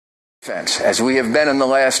defense, as we have been in the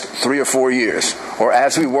last 3 or 4 years, or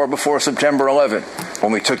as we were before September 11th,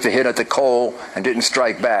 when we took the hit at the Cole and didn't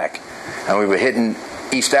strike back, and we were hitting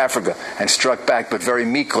East Africa and struck back, but very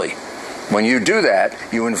meekly. When you do that,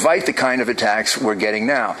 you invite the kind of attacks we're getting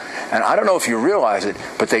now. And I don't know if you realize it,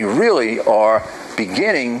 but they really are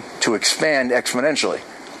beginning to expand exponentially.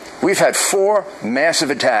 We've had 4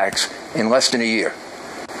 massive attacks in less than a year,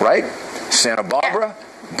 right? Santa Barbara,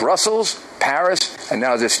 Brussels, Paris, and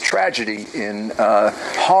now this tragedy in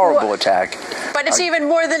horrible attack. But it's even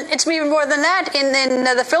more than that. In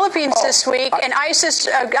the Philippines this week, an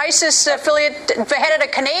ISIS affiliate beheaded a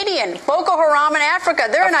Canadian. Boko Haram in Africa,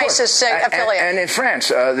 they're an ISIS affiliate. And in France,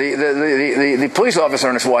 the police officer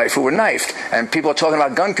and his wife who were knifed, and people are talking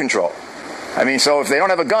about gun control. I mean, so if they don't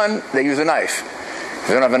have a gun, they use a knife. If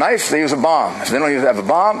they don't have a knife, they use a bomb. If they don't have a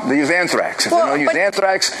bomb, they use anthrax. If they don't use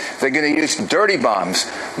anthrax, they're going to use dirty bombs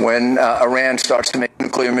when Iran starts to make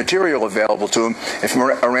nuclear material available to them, if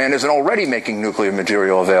Iran isn't already making nuclear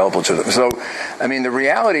material available to them. So, I mean, the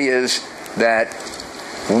reality is that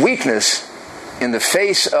weakness in the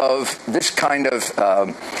face of this kind of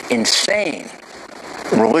insane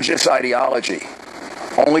religious ideology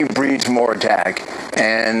only breeds more attack.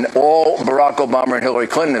 And all Barack Obama and Hillary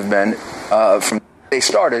Clinton have been, from they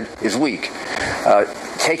started, is weak.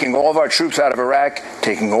 Taking all of our troops out of Iraq,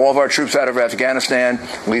 taking all of our troops out of Afghanistan,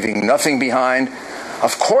 leaving nothing behind.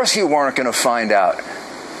 Of course you weren't going to find out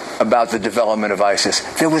about the development of ISIS.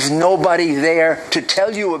 There was nobody there to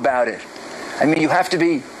tell you about it. I mean, you have to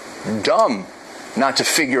be dumb not to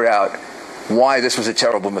figure out why this was a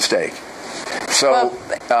terrible mistake. So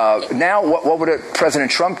now what would President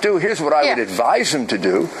Trump do? Here's what I would advise him to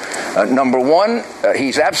do. Number one,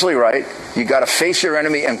 he's absolutely right. You got to face your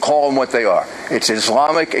enemy and call them what they are. It's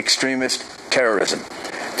Islamic extremist terrorism.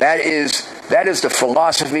 That is the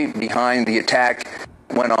philosophy behind the attack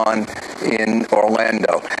that went on in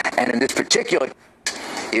Orlando. And in this particular case,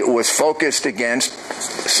 it was focused against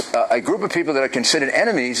a group of people that are considered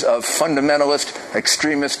enemies of fundamentalist,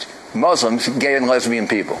 extremist Muslims, gay and lesbian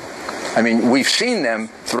people. I mean, we've seen them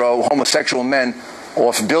throw homosexual men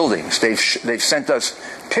off buildings. They've sent us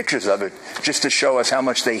pictures of it just to show us how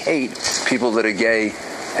much they hate people that are gay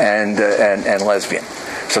and lesbian.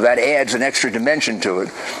 So that adds an extra dimension to it.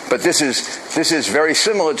 But this is very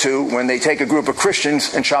similar to when they take a group of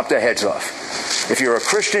Christians and chop their heads off. If you're a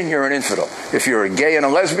Christian, you're an infidel. If you're a gay and a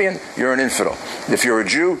lesbian, you're an infidel. If you're a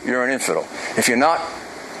Jew, you're an infidel. If you're not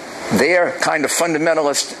their kind of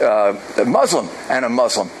fundamentalist Muslim and a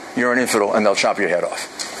Muslim, you're an infidel, and they'll chop your head off.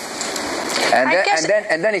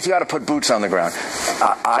 And then he's got to put boots on the ground.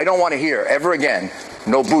 I don't want to hear ever again,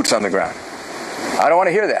 no boots on the ground. I don't want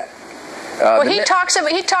to hear that. Well, he talks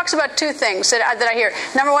about 2 things that I hear.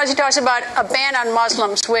 Number one is he talks about a ban on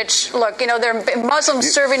Muslims, which, look, you know, there are Muslims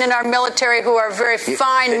serving in our military who are very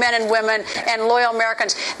fine men and women and loyal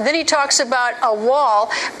Americans. Then he talks about a wall,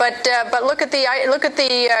 but look at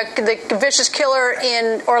the vicious killer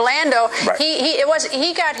in Orlando. Right.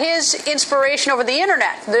 He got his inspiration over the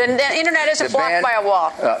internet. The internet isn't blocked by a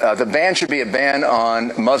wall. The ban should be a ban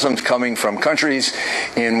on Muslims coming from countries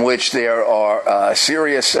in which there are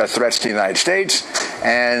serious threats to the United States,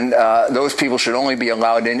 and those people should only be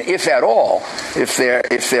allowed in, if at all, if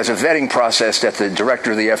there's a vetting process that the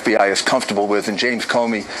director of the FBI is comfortable with, and James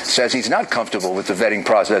Comey says he's not comfortable with the vetting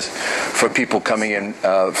process for people coming in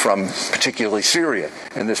from particularly Syria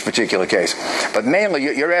in this particular case. But mainly,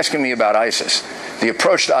 you're asking me about ISIS. The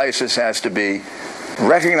approach to ISIS has to be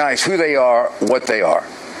recognize who they are, what they are.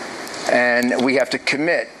 And we have to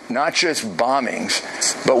commit not just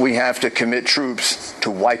bombings, but we have to commit troops to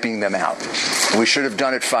wiping them out. We should have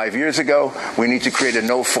done it 5 years ago. We need to create a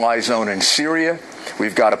no-fly zone in Syria.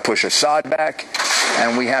 We've got to push Assad back.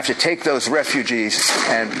 And we have to take those refugees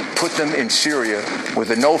and put them in Syria with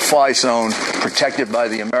a no-fly zone protected by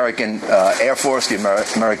the American Air Force, the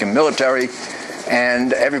American military,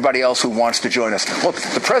 and everybody else who wants to join us. Look,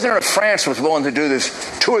 the president of France was willing to do this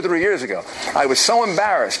 2 or 3 years ago. I was so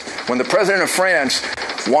embarrassed when the president of France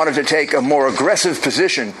wanted to take a more aggressive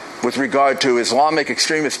position with regard to Islamic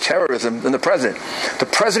extremist terrorism than the president. The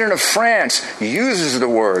president of France uses the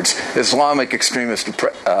words Islamic extremist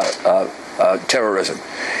terrorism.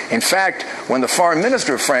 In fact, when the foreign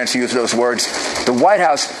minister of France used those words, the White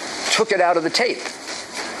House took it out of the tape.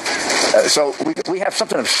 So we have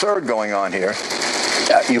something absurd going on here.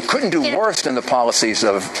 You couldn't do worse than the policies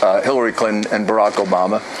of Hillary Clinton and Barack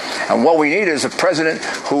Obama. And what we need is a president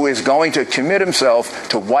who is going to commit himself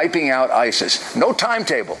to wiping out ISIS. No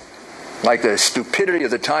timetable, like the stupidity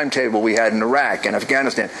of the timetable we had in Iraq and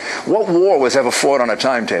Afghanistan. What war was ever fought on a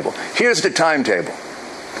timetable? Here's the timetable.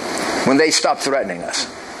 When they stop threatening us.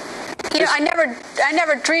 You know, I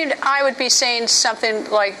never dreamed I would be saying something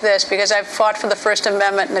like this, because I've fought for the First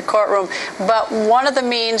Amendment in the courtroom. But one of the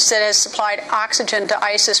means that has supplied oxygen to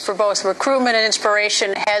ISIS for both recruitment and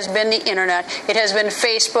inspiration has been the internet. It has been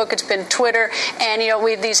Facebook. It's been Twitter. And, you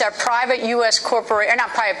know, these are private U.S. corporations, not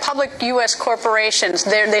private, public U.S. corporations.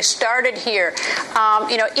 They started here.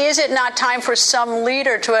 You know, is it not time for some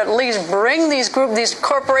leader to at least bring these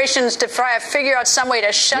corporations to try to figure out some way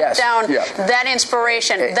to shut down that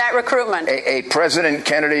inspiration, that recruitment? A President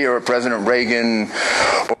Kennedy or a President Reagan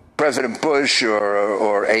or President Bush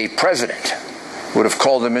or a president would have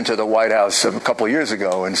called them into the White House a couple of years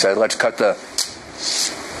ago and said, let's cut the...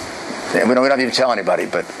 We don't need to tell anybody,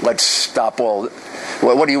 but let's stop all...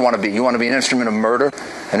 What do you want to be? You want to be an instrument of murder,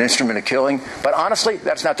 an instrument of killing? But honestly,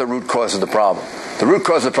 that's not the root cause of the problem. The root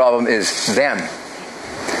cause of the problem is them.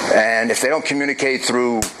 And if they don't communicate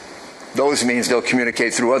through those means, they'll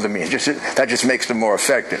communicate through other means. That just makes them more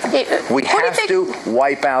effective. We have to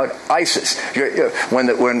wipe out ISIS.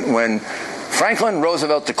 When Franklin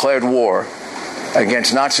Roosevelt declared war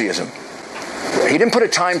against Nazism, he didn't put a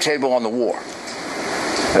timetable on the war.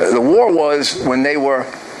 The war was when they were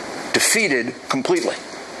defeated completely.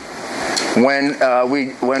 When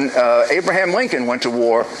Abraham Lincoln went to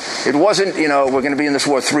war, it wasn't, you know, we're going to be in this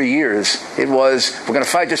war 3 years. It was, we're going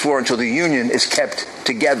to fight this war until the Union is kept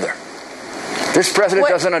together. This president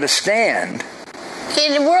doesn't understand.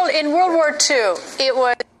 In World War II, it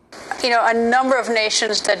was, you know, a number of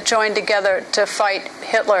nations that joined together to fight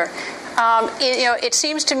Hitler. You know, it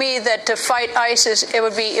seems to me that to fight ISIS, it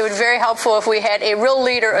would be very helpful if we had a real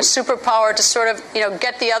leader, a superpower, to sort of, you know,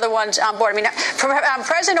 get the other ones on board. I mean,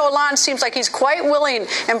 President Hollande seems like he's quite willing,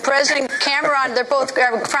 and President Cameron, they're both,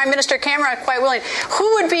 Prime Minister Cameron, quite willing.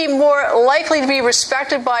 Who would be more likely to be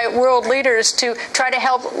respected by world leaders to try to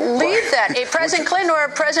help lead that? A President Clinton or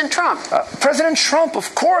a President Trump? President Trump,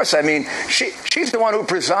 of course. I mean, she's the one who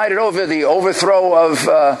presided over the overthrow of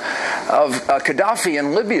Gaddafi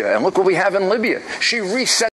in Libya, and look what we have in Libya. She reset